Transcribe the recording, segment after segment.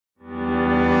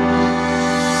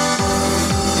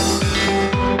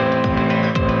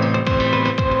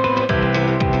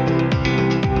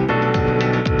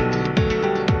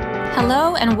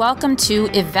and welcome to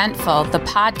Eventful, the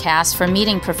podcast for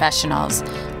meeting professionals.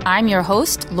 I'm your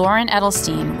host, Lauren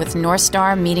Edelstein with North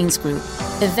Star Meetings Group.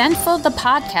 Eventful, the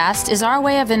podcast, is our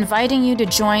way of inviting you to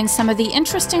join some of the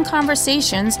interesting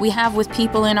conversations we have with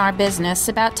people in our business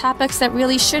about topics that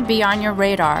really should be on your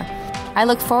radar. I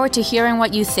look forward to hearing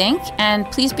what you think, and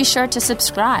please be sure to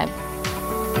subscribe.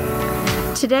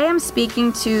 Today I'm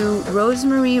speaking to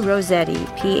Rosemarie Rossetti,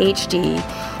 PhD,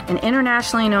 an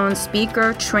internationally known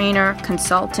speaker, trainer,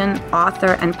 consultant,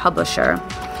 author, and publisher.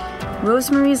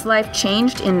 Rosemarie's life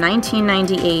changed in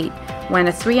 1998 when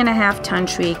a 3.5-ton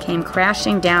tree came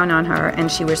crashing down on her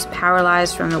and she was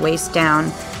paralyzed from the waist down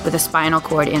with a spinal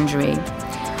cord injury.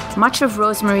 Much of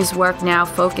Rosemarie's work now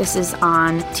focuses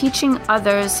on teaching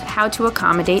others how to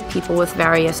accommodate people with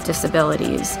various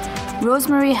disabilities.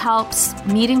 Rosemarie helps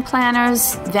meeting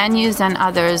planners, venues, and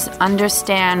others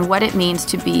understand what it means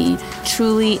to be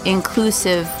truly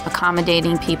inclusive,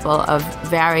 accommodating people of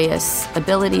various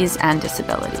abilities and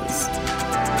disabilities.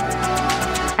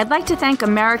 I'd like to thank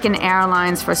American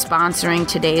Airlines for sponsoring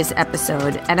today's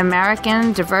episode. At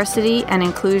American, diversity and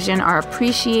inclusion are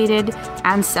appreciated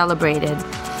and celebrated.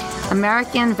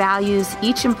 American values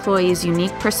each employee's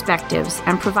unique perspectives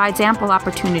and provides ample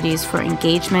opportunities for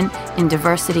engagement in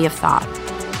diversity of thought.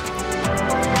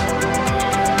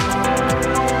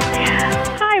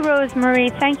 Hi,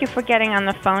 Rosemarie. Thank you for getting on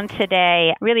the phone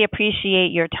today. Really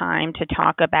appreciate your time to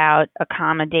talk about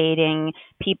accommodating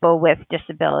people with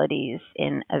disabilities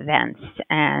in events.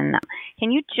 And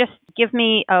can you just give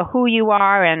me who you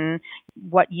are and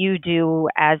what you do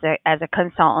as a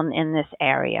consultant in this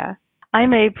area?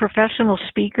 I'm a professional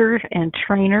speaker and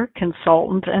trainer,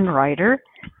 consultant, and writer,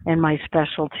 and my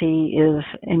specialty is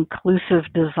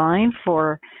inclusive design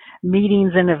for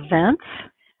meetings and events.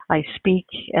 I speak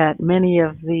at many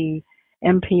of the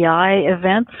MPI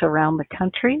events around the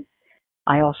country.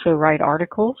 I also write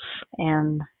articles,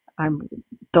 and I'm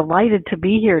delighted to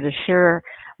be here to share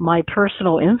my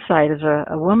personal insight as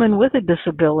a woman with a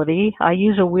disability. I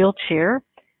use a wheelchair.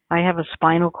 I have a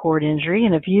spinal cord injury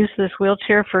and have used this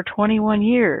wheelchair for 21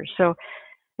 years. So,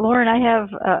 Lauren, I have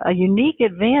a unique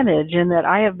advantage in that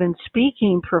I have been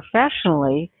speaking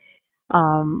professionally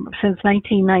since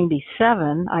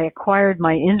 1997. I acquired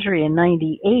my injury in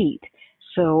 98.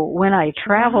 So when I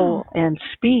travel and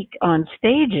speak on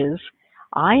stages,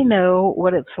 I know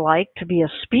what it's like to be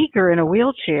a speaker in a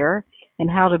wheelchair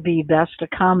and how to be best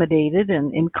accommodated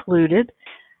and included.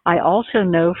 I also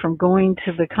know from going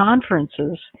to the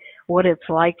conferences what it's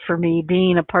like for me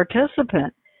being a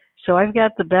participant. So I've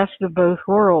got the best of both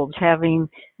worlds, having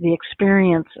the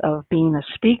experience of being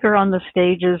a speaker on the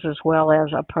stages as well as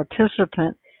a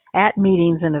participant at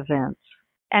meetings and events.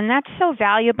 And that's so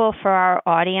valuable for our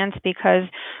audience because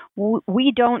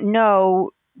we don't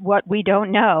know what we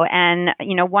don't know. And,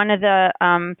 one of the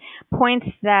points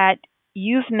that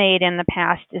you've made in the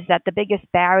past is that the biggest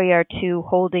barrier to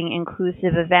holding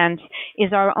inclusive events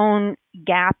is our own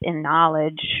gap in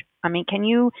knowledge. I mean, can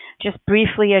you just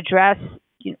briefly address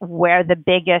where the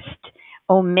biggest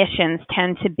omissions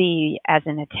tend to be as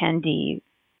an attendee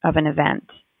of an event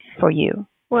for you?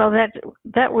 Well,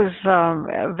 that was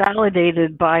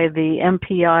validated by the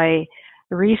MPI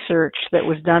research that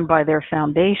was done by their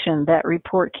foundation. That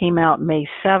report came out May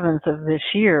 7th of this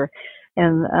year.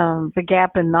 And the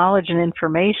gap in knowledge and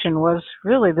information was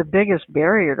really the biggest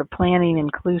barrier to planning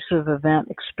inclusive event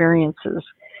experiences,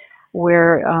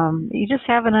 where you just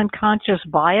have an unconscious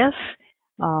bias.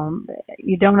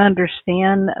 You don't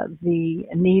understand the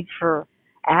need for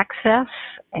access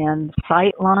and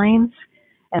sight lines,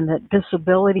 and that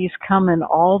disabilities come in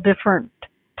all different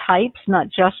types, not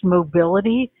just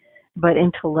mobility, but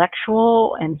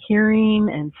intellectual and hearing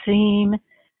and seeing,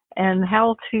 and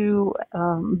how to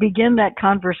begin that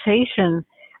conversation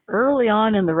early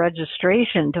on in the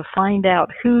registration to find out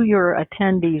who your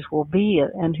attendees will be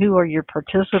and who are your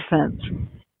participants,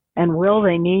 and will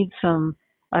they need some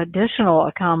additional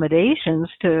accommodations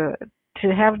to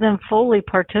have them fully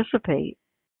participate.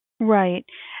 Right.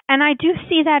 And I do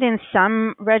see that in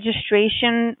some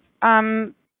registration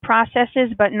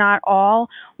processes, but not all.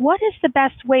 What is the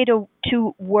best way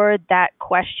to word that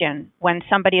question when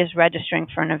somebody is registering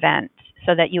for an event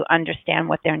so that you understand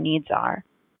what their needs are?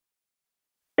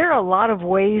 There are a lot of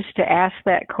ways to ask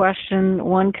that question.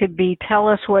 One could be, tell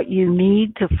us what you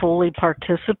need to fully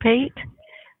participate.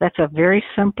 That's a very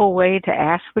simple way to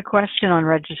ask the question on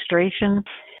registration.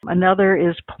 Another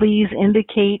is, please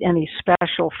indicate any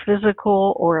special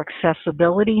physical or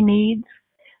accessibility needs.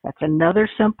 That's another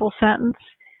simple sentence.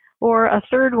 Or a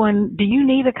third one, do you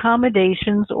need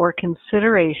accommodations or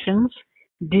considerations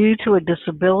due to a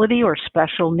disability or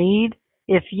special need?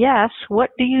 If yes, what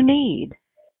do you need?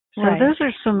 So Right. those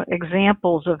are some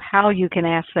examples of how you can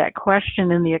ask that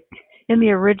question in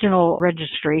the original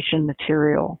registration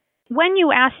material. When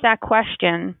you ask that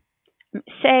question,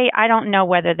 say, I don't know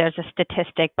whether there's a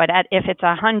statistic, but if it's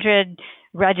 100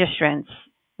 registrants,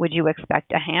 would you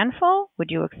expect a handful?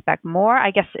 Would you expect more?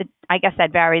 I guess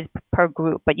that varies per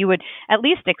group, but you would at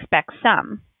least expect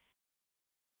some.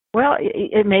 Well,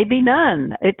 it may be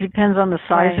none. It depends on the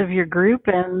size Right. of your group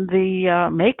and the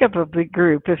makeup of the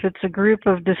group. If it's a group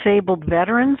of disabled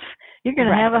veterans, you're going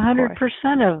to have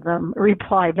 100% of them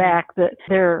reply back that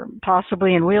they're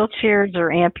possibly in wheelchairs or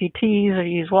amputees or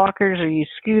use walkers or use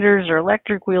scooters or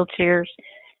electric wheelchairs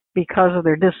because of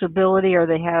their disability, or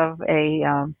they have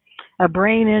a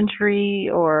brain injury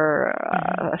or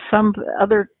some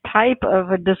other type of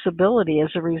a disability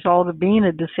as a result of being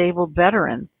a disabled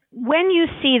veteran. When you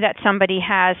see that somebody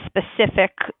has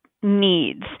specific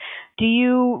needs, do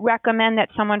you recommend that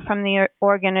someone from the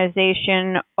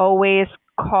organization always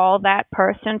call that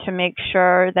person to make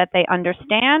sure that they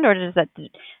understand, or does that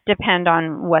depend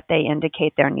on what they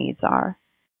indicate their needs are?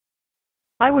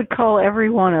 I would call every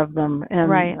one of them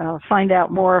and find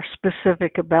out more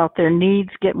specific about their needs,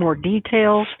 get more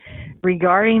details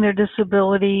regarding their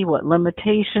disability, what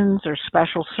limitations or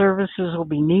special services will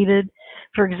be needed.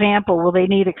 For example, will they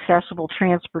need accessible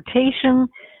transportation?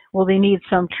 Will they need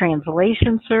some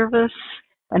translation service,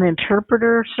 an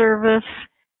interpreter service?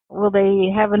 Will they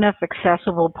have enough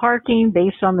accessible parking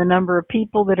based on the number of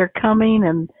people that are coming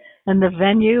and the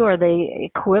venue? Are they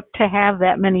equipped to have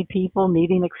that many people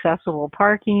needing accessible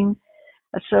parking?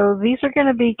 So these are going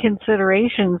to be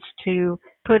considerations to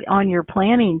put on your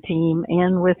planning team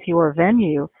and with your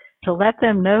venue to let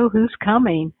them know who's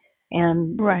coming,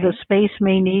 and the space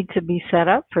may need to be set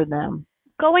up for them.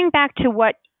 Going back to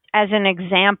what, as an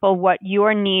example, what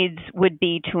your needs would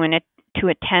be to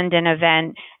attend an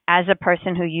event as a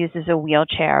person who uses a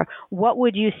wheelchair, what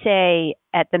would you say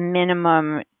at the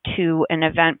minimum to an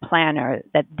event planner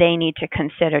that they need to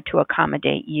consider to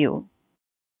accommodate you?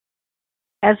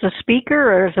 As a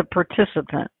speaker or as a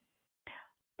participant?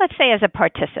 Let's say as a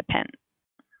participant.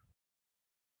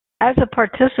 As a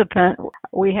participant,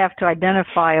 we have to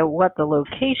identify what the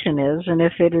location is, and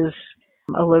if it is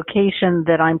a location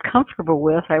that I'm comfortable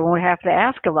with, I won't have to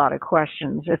ask a lot of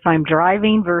questions if I'm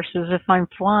driving versus if I'm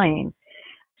flying.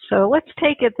 So let's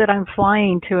take it that I'm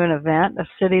flying to an event, a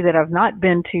city that I've not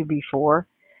been to before.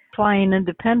 Flying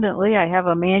independently, I have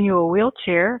a manual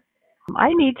wheelchair. I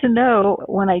need to know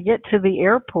when I get to the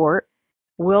airport,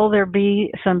 will there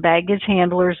be some baggage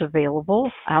handlers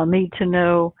available? I'll need to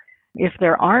know, if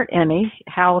there aren't any,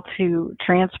 how to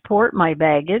transport my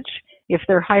baggage. If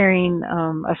they're hiring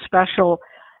a special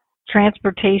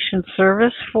transportation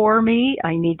service for me,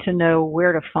 I need to know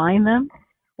where to find them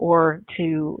or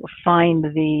to find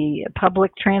the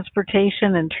public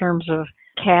transportation in terms of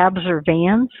cabs or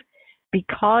vans.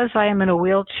 Because I am in a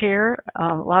wheelchair,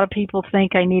 a lot of people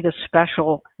think I need a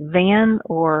special van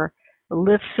or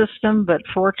lift system, but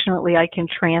fortunately I can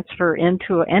transfer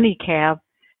into any cab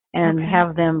and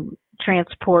have them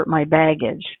transport my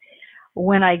baggage.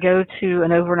 When I go to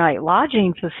an overnight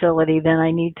lodging facility, then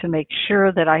I need to make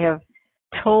sure that I have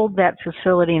told that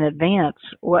facility in advance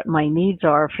what my needs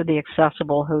are for the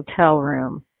accessible hotel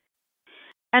room.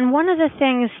 And one of the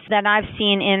things that I've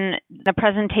seen in the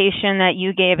presentation that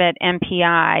you gave at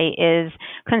MPI is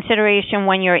consideration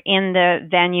when you're in the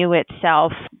venue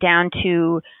itself, down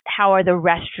to how are the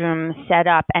restrooms set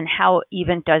up and how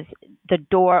even does the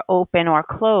door open or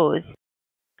close.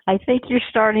 I think you're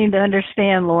starting to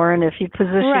understand, Lauren. If you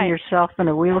position yourself in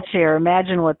a wheelchair,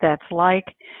 imagine what that's like.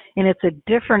 And it's a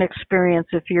different experience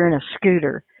if you're in a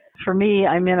scooter. For me,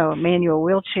 I'm in a manual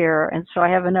wheelchair, and so I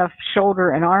have enough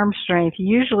shoulder and arm strength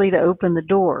usually to open the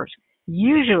doors.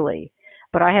 Usually.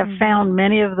 But I have found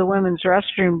many of the women's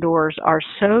restroom doors are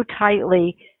so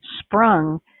tightly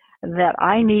sprung that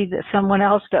I need someone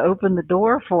else to open the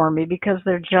door for me because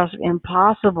they're just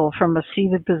impossible from a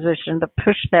seated position to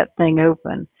push that thing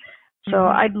open. So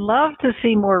I'd love to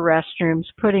see more restrooms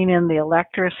putting in the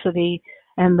electricity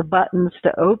and the buttons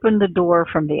to open the door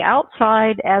from the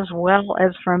outside as well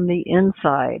as from the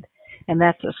inside. And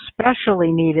that's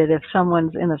especially needed if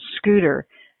someone's in a scooter.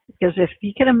 Because if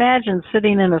you can imagine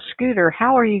sitting in a scooter,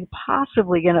 how are you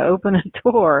possibly going to open a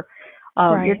door?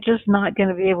 You're just not going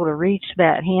to be able to reach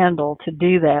that handle to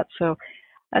do that. So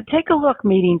take a look,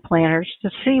 meeting planners, to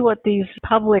see what these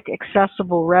public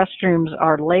accessible restrooms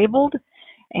are labeled,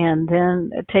 and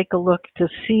then take a look to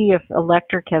see if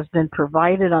electric has been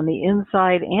provided on the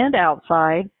inside and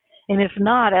outside. And if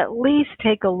not, at least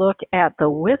take a look at the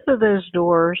width of those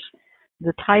doors,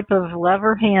 the type of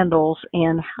lever handles,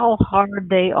 and how hard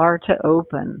they are to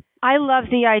open. I love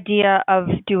the idea of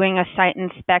doing a site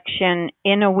inspection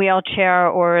in a wheelchair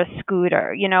or a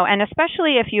scooter, and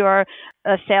especially if you're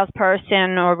a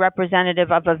salesperson or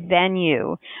representative of a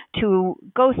venue, to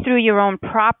go through your own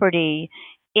property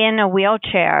in a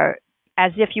wheelchair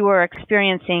as if you were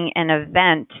experiencing an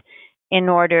event in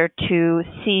order to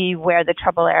see where the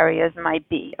trouble areas might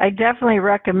be. I definitely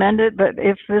recommend it, but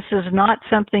if this is not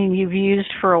something you've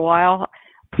used for a while,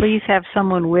 please have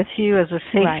someone with you as a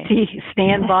safety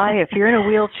standby. If you're in a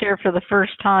wheelchair for the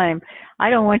first time, I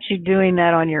don't want you doing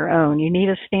that on your own. You need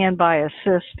a standby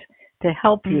assist to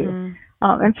help you.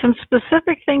 And some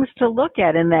specific things to look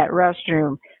at in that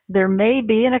restroom. There may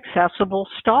be an accessible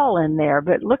stall in there,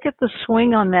 but look at the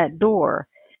swing on that door.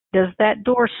 Does that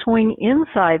door swing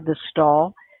inside the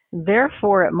stall?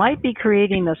 Therefore, it might be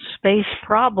creating a space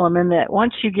problem in that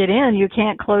once you get in, you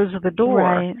can't close the door.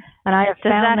 Right. And I have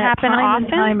found that happen time often?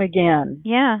 and time again.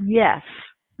 Yeah. Yes.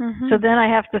 So then I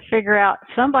have to figure out,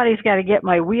 somebody's got to get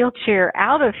my wheelchair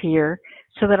out of here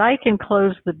so that I can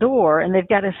close the door, and they've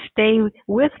got to stay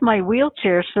with my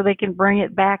wheelchair so they can bring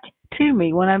it back to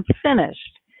me when I'm finished.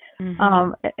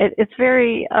 It's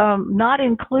very not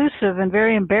inclusive and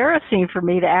very embarrassing for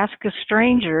me to ask a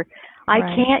stranger, I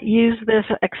can't use this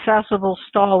accessible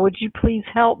stall. Would you please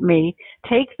help me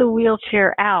take the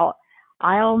wheelchair out?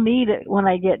 I'll need it when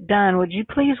I get done. Would you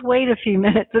please wait a few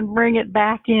minutes and bring it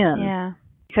back in? Yeah.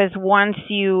 Because once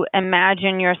you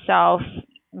imagine yourself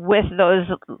with those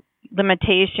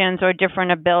limitations or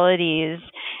different abilities,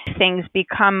 things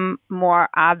become more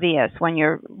obvious when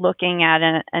you're looking at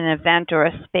an event or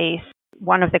a space.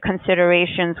 One of the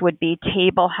considerations would be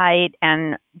table height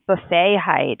and buffet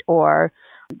height, or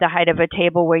the height of a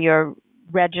table where you're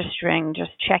registering,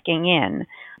 just checking in.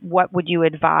 What would you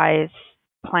advise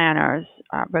planners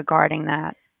regarding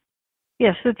that?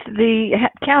 Yes, it's the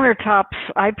countertops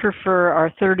I prefer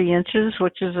are 30 inches,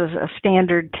 which is a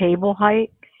standard table height.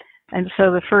 And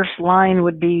so the first line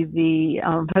would be the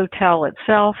hotel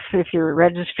itself, if you're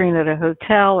registering at a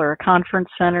hotel or a conference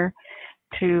center,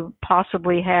 to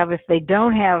possibly have, if they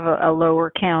don't have a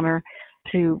lower counter,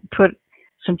 to put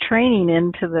some training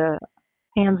into the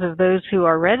hands of those who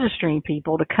are registering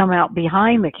people to come out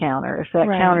behind the counter if that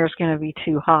counter is going to be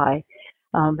too high.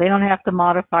 They don't have to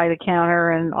modify the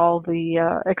counter and all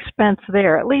the expense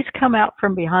there. At least come out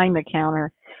from behind the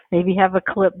counter. Maybe have a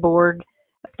clipboard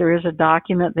if there is a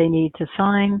document they need to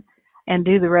sign, and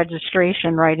do the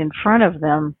registration right in front of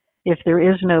them if there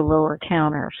is no lower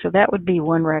counter. So that would be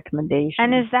one recommendation.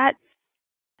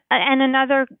 And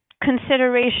another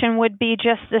consideration would be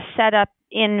just the setup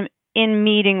in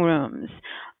meeting rooms.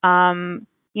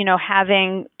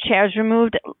 Having chairs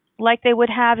removed like they would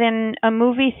have in a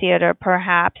movie theater,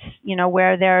 perhaps,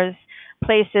 where there's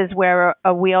places where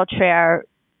a wheelchair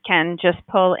can just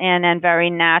pull in and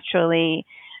very naturally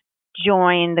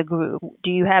join the group. Do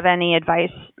you have any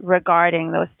advice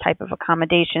regarding those type of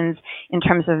accommodations in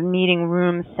terms of meeting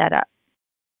room setup?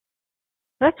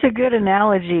 That's a good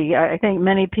analogy. I think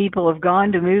many people have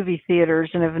gone to movie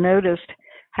theaters and have noticed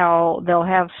how they'll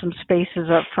have some spaces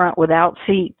up front without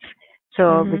seats.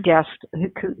 So the guest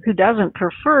who doesn't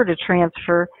prefer to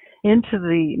transfer into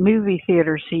the movie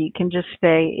theater seat can just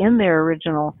stay in their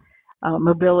original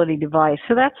mobility device.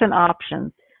 So that's an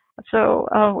option. So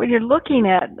when you're looking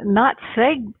at not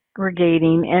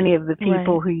segregating any of the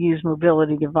people who use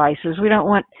mobility devices, we don't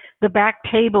want the back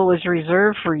table is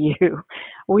reserved for you.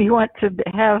 We want to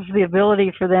have the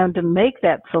ability for them to make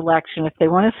that selection if they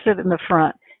want to sit in the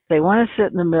front, if they want to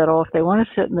sit in the middle, if they want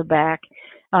to sit in the back.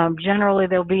 Generally,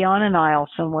 they'll be on an aisle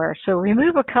somewhere. So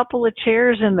remove a couple of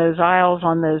chairs in those aisles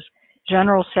on those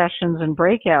general sessions and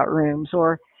breakout rooms,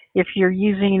 or if you're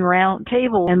using round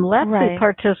table, and let the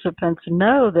participants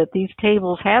know that these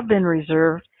tables have been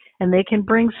reserved and they can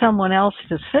bring someone else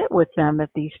to sit with them at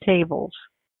these tables.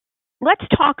 Let's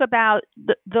talk about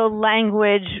the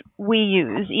language we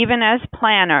use, even as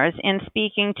planners, in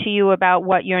speaking to you about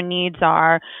what your needs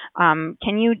are.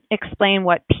 Can you explain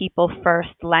what people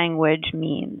first language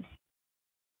means?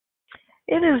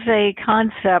 It is a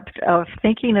concept of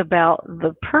thinking about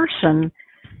the person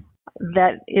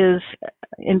that is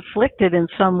inflicted in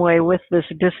some way with this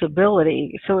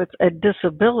disability. So it's a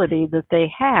disability that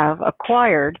they have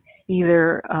acquired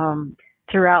either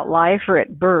throughout life or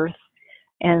at birth.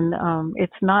 And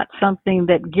it's not something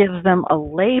that gives them a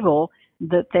label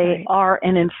that they are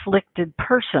an inflicted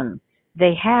person.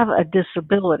 They have a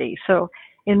disability. So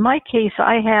in my case,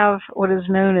 I have what is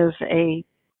known as a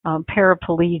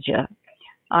paraplegia.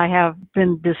 I have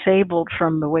been disabled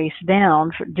from the waist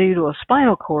down due to a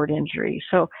spinal cord injury.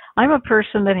 So I'm a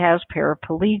person that has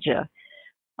paraplegia.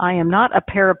 I am not a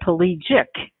paraplegic.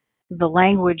 the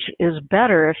language is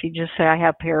better if you just say, I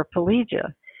have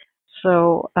paraplegia.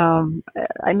 So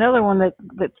another one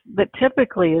that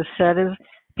typically is said is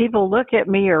people look at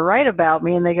me or write about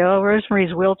me and they go, oh,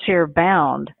 Rosemary's wheelchair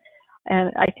bound.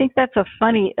 And I think that's a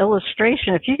funny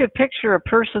illustration. If you could picture a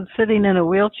person sitting in a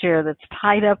wheelchair that's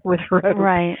tied up with rope,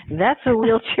 Right. that's a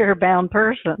wheelchair-bound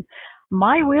person.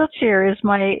 My wheelchair is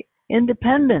my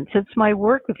independence. It's my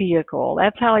work vehicle.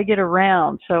 That's how I get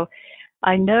around. So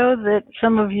I know that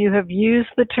some of you have used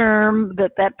the term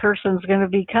that person's going to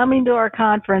be coming to our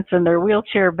conference and they're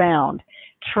wheelchair-bound.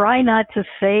 Try not to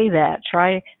say that.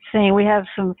 Try saying we have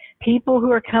some people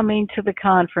who are coming to the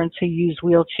conference who use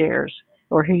wheelchairs,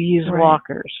 or who use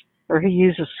walkers, or who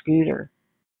use a scooter.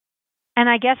 And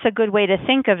I guess a good way to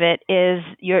think of it is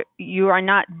you are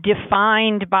not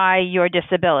defined by your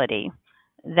disability.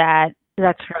 That's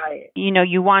right.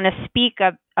 You want to speak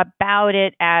about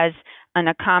it as an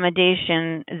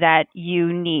accommodation that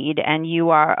you need, and you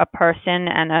are a person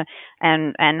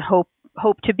and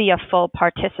hope to be a full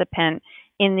participant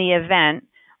in the event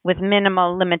with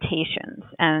minimal limitations.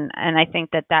 And I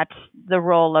think that that's the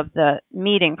role of the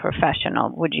meeting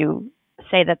professional. Would you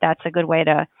say that that's a good way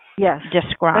to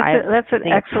describe? That's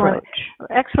an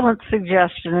excellent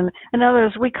suggestion. And in other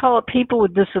words, we call it people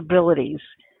with disabilities.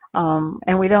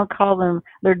 And we don't call them,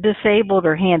 they're disabled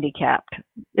or handicapped.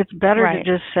 It's better to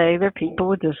just say they're people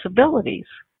with disabilities.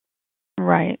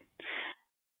 Right.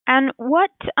 And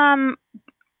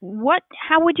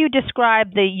how would you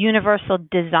describe the universal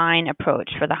design approach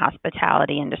for the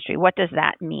hospitality industry? What does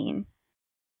that mean?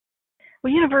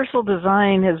 Well, universal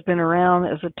design has been around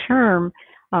as a term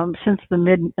since the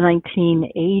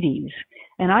mid-1980s.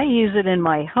 And I use it in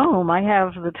my home. I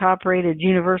have the top-rated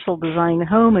universal design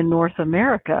home in North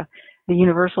America, the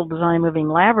Universal Design Living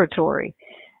Laboratory.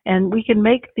 And we can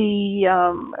make the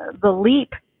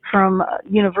leap from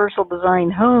universal design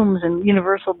homes and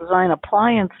universal design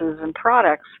appliances and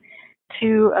products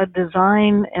to a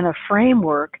design and a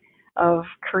framework of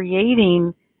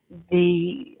creating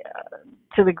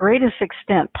to the greatest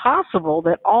extent possible,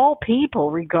 that all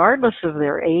people, regardless of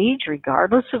their age,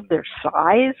 regardless of their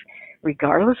size,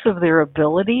 regardless of their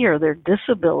ability or their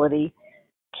disability,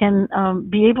 can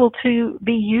be able to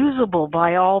be usable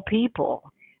by all people.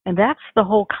 And that's the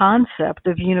whole concept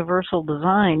of universal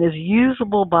design, is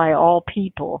usable by all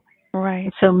people. Right.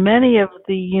 And so many of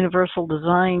the universal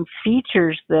design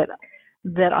features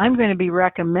that I'm going to be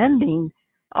recommending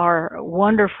are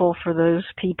wonderful for those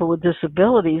people with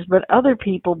disabilities, but other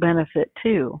people benefit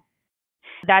too.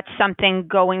 That's something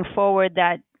going forward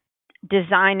that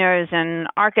designers and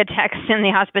architects in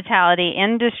the hospitality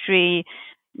industry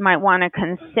might want to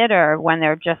consider when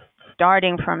they're just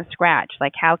starting from scratch.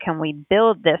 Like, how can we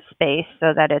build this space so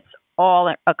that it's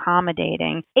all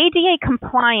accommodating? ADA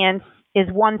compliance is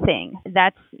one thing.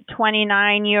 That's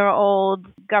 29-year-old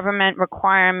government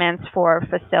requirements for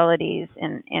facilities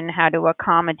in how to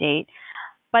accommodate.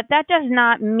 But that does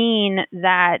not mean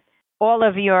that all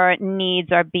of your needs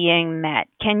are being met.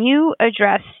 Can you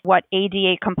address what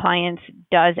ADA compliance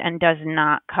does and does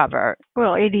not cover?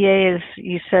 Well, ADA, as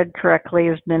you said correctly,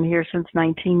 has been here since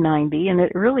 1990, and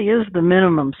it really is the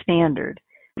minimum standard.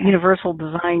 Universal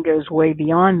design goes way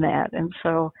beyond that. And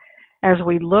so as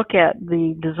we look at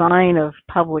the design of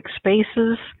public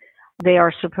spaces, they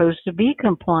are supposed to be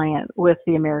compliant with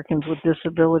the Americans with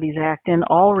Disabilities Act in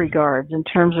all regards, in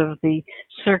terms of the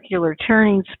circular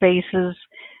turning spaces,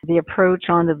 the approach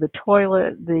onto the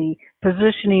toilet, the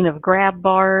positioning of grab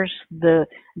bars, the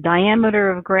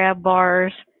diameter of grab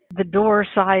bars, the door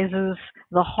sizes,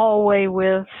 the hallway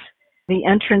widths. The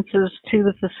entrances to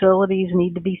the facilities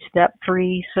need to be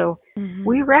step-free. So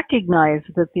we recognize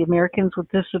that the Americans with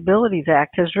Disabilities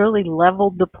Act has really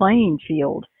leveled the playing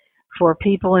field for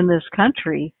people in this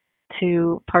country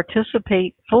to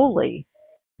participate fully.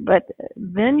 But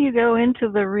then you go into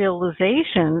the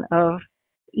realization of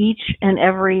each and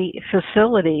every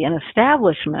facility and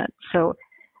establishment. So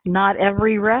not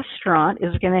every restaurant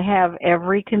is going to have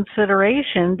every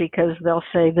consideration, because they'll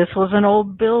say this was an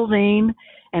old building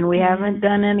and we haven't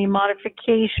done any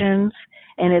modifications,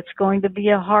 and it's going to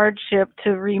be a hardship to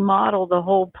remodel the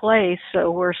whole place.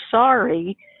 So we're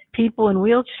sorry, people in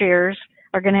wheelchairs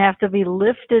are going to have to be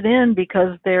lifted in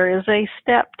because there is a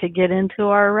step to get into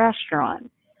our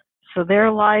restaurant. So there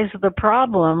lies the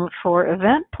problem for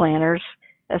event planners,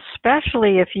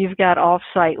 especially if you've got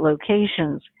off-site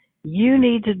locations. You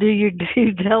need to do your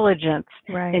due diligence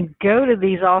and go to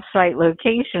these off-site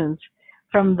locations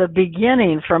from the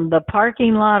beginning, from the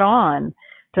parking lot on,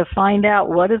 to find out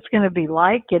what it's going to be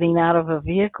like getting out of a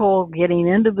vehicle, getting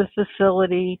into the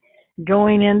facility,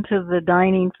 going into the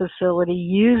dining facility,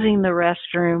 using the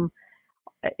restroom.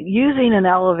 using an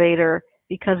elevator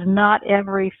because not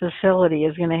every facility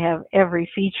is going to have every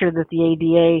feature that the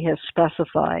ADA has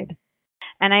specified.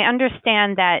 And I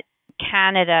understand that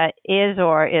Canada is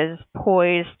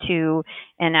poised to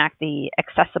enact the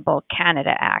Accessible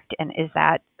Canada Act. And is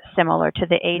that similar to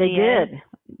the ADA? They did.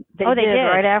 They did.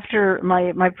 Right after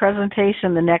my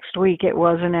presentation the next week, it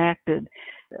was enacted.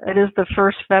 It is the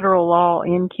first federal law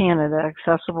in Canada,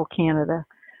 Accessible Canada.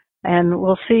 And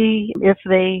we'll see if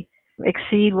they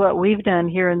exceed what we've done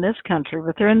here in this country.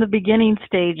 But they're in the beginning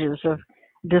stages of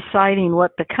deciding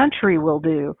what the country will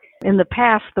do. In the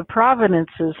past, the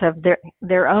provinces have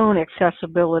their own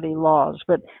accessibility laws,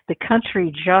 but the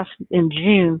country just in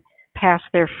June passed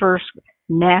their first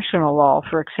national law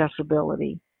for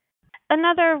accessibility.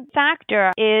 Another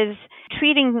factor is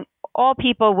treating all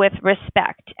people with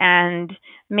respect and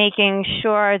making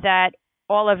sure that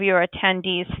all of your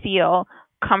attendees feel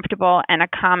comfortable and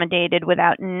accommodated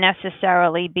without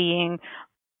necessarily being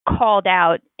called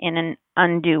out in an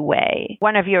undue way.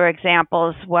 One of your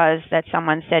examples was that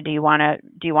someone said, "Do you want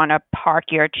to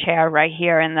park your chair right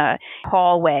here in the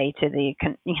hallway to the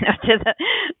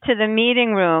to the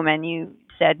meeting room?" And you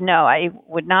said, "No, I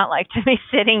would not like to be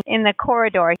sitting in the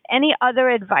corridor." Any other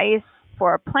advice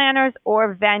for planners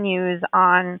or venues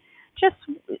on just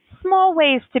small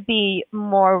ways to be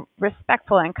more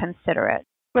respectful and considerate?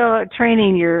 Well,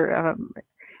 training your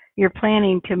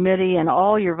planning committee and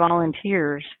all your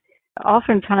volunteers.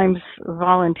 Oftentimes,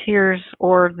 volunteers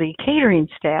or the catering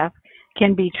staff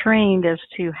can be trained as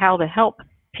to how to help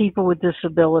people with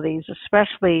disabilities,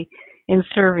 especially in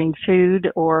serving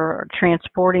food or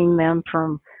transporting them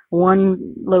from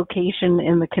one location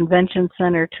in the convention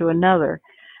center to another.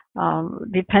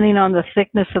 Depending on the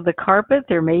thickness of the carpet,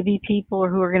 there may be people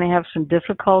who are going to have some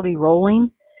difficulty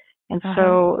rolling. And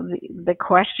so the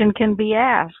question can be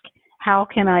asked, how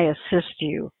can I assist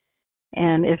you?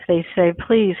 And if they say,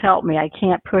 please help me, I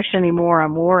can't push anymore,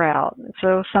 I'm wore out.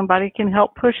 So somebody can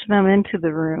help push them into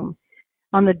the room.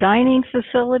 On the dining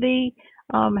facility,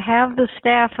 have the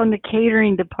staff on the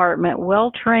catering department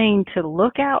well trained to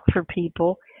look out for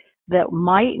people that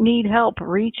might need help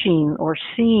reaching or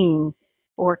seeing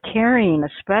or carrying,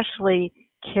 especially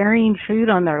carrying food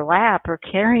on their lap or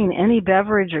carrying any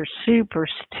beverage or soup or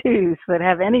stews that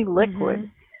have any liquid.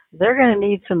 They're going to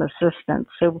need some assistance.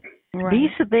 So be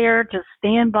there to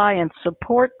stand by and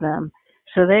support them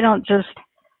so they don't just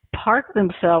park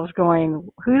themselves going,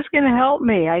 who's going to help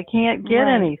me? I can't get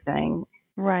anything.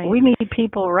 Right. We need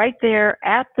people right there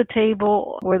at the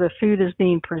table where the food is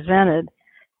being presented.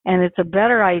 And it's a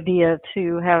better idea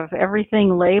to have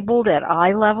everything labeled at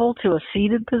eye level to a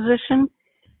seated position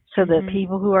so that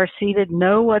people who are seated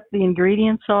know what the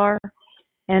ingredients are,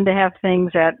 and to have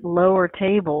things at lower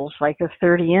tables like a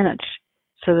 30-inch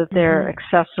so that they're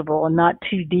accessible and not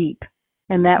too deep.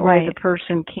 And that way the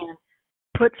person can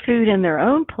put food in their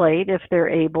own plate if they're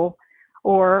able,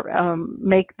 or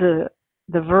make the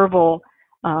verbal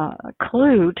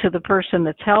clue to the person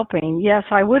that's helping, yes,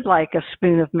 I would like a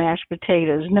spoon of mashed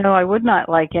potatoes. No, I would not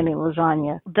like any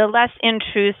lasagna. The less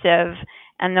intrusive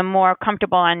and the more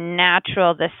comfortable and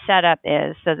natural the setup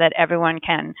is so that everyone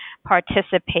can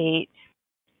participate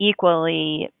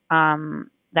equally,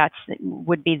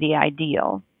 would be the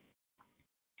ideal.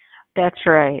 That's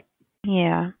right.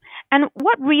 Yeah. And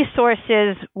what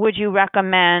resources would you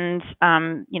recommend,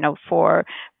 for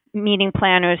meeting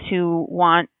planners who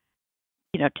want,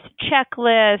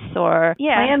 checklists or...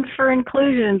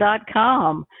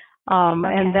 Planforinclusion.com.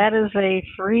 And that is a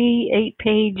free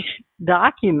 8-page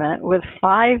document with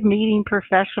 5 meeting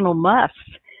professional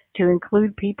musts to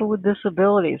include people with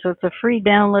disabilities. So it's a free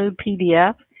download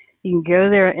PDF. You can go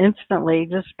there instantly,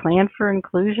 just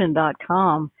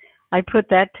planforinclusion.com. I put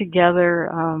that together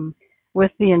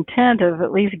with the intent of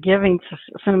at least giving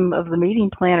some of the meeting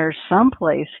planners some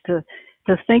place to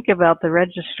think about the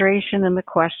registration and the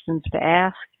questions to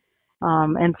ask,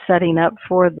 and setting up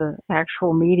for the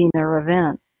actual meeting or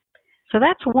event. So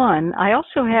that's one. I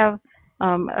also have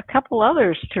a couple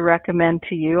others to recommend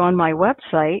to you on my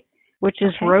website, which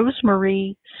is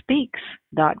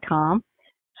rosemariespeaks.com.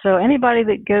 So anybody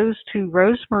that goes to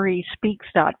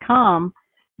rosemariespeaks.com,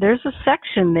 there's a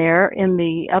section there in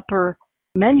the upper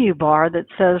menu bar that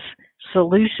says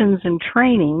Solutions and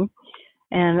Training,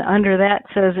 and under that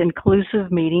says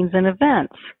Inclusive Meetings and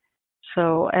Events.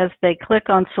 So as they click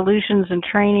on Solutions and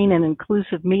Training and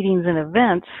Inclusive Meetings and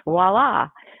Events, voila.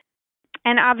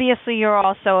 And obviously you're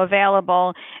also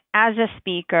available as a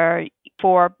speaker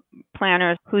for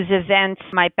planners whose events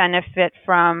might benefit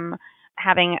from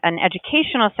having an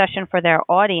educational session for their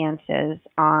audiences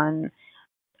on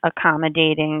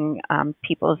accommodating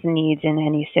people's needs in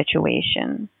any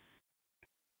situation.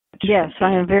 Yes,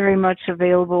 I am very much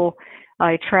available.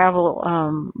 I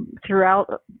travel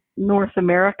throughout North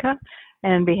America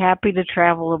and be happy to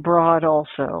travel abroad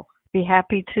also. Be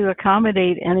happy to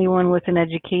accommodate anyone with an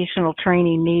educational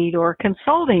training need or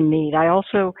consulting need. I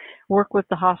also work with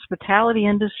the hospitality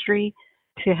industry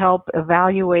to help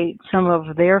evaluate some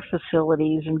of their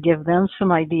facilities and give them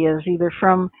some ideas, either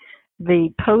from the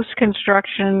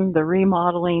post-construction, the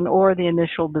remodeling, or the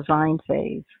initial design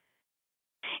phase.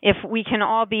 If we can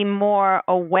all be more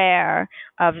aware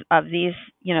of these,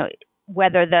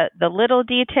 whether the little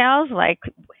details, like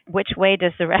which way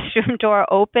does the restroom door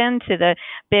open, to the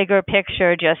bigger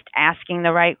picture, just asking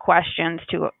the right questions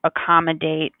to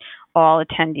accommodate all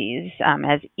attendees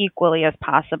as equally as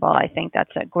possible. I think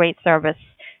that's a great service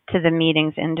to the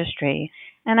meetings industry.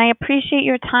 And I appreciate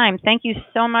your time. Thank you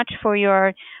so much for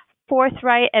your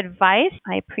forthright advice.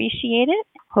 I appreciate it.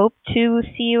 Hope to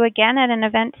see you again at an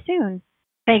event soon.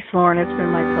 Thanks, Lauren. It's been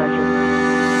my pleasure.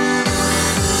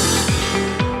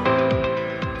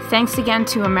 Thanks again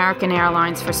to American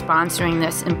Airlines for sponsoring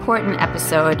this important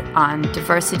episode on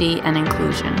diversity and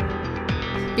inclusion.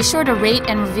 Be sure to rate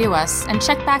and review us and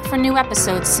check back for new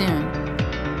episodes soon.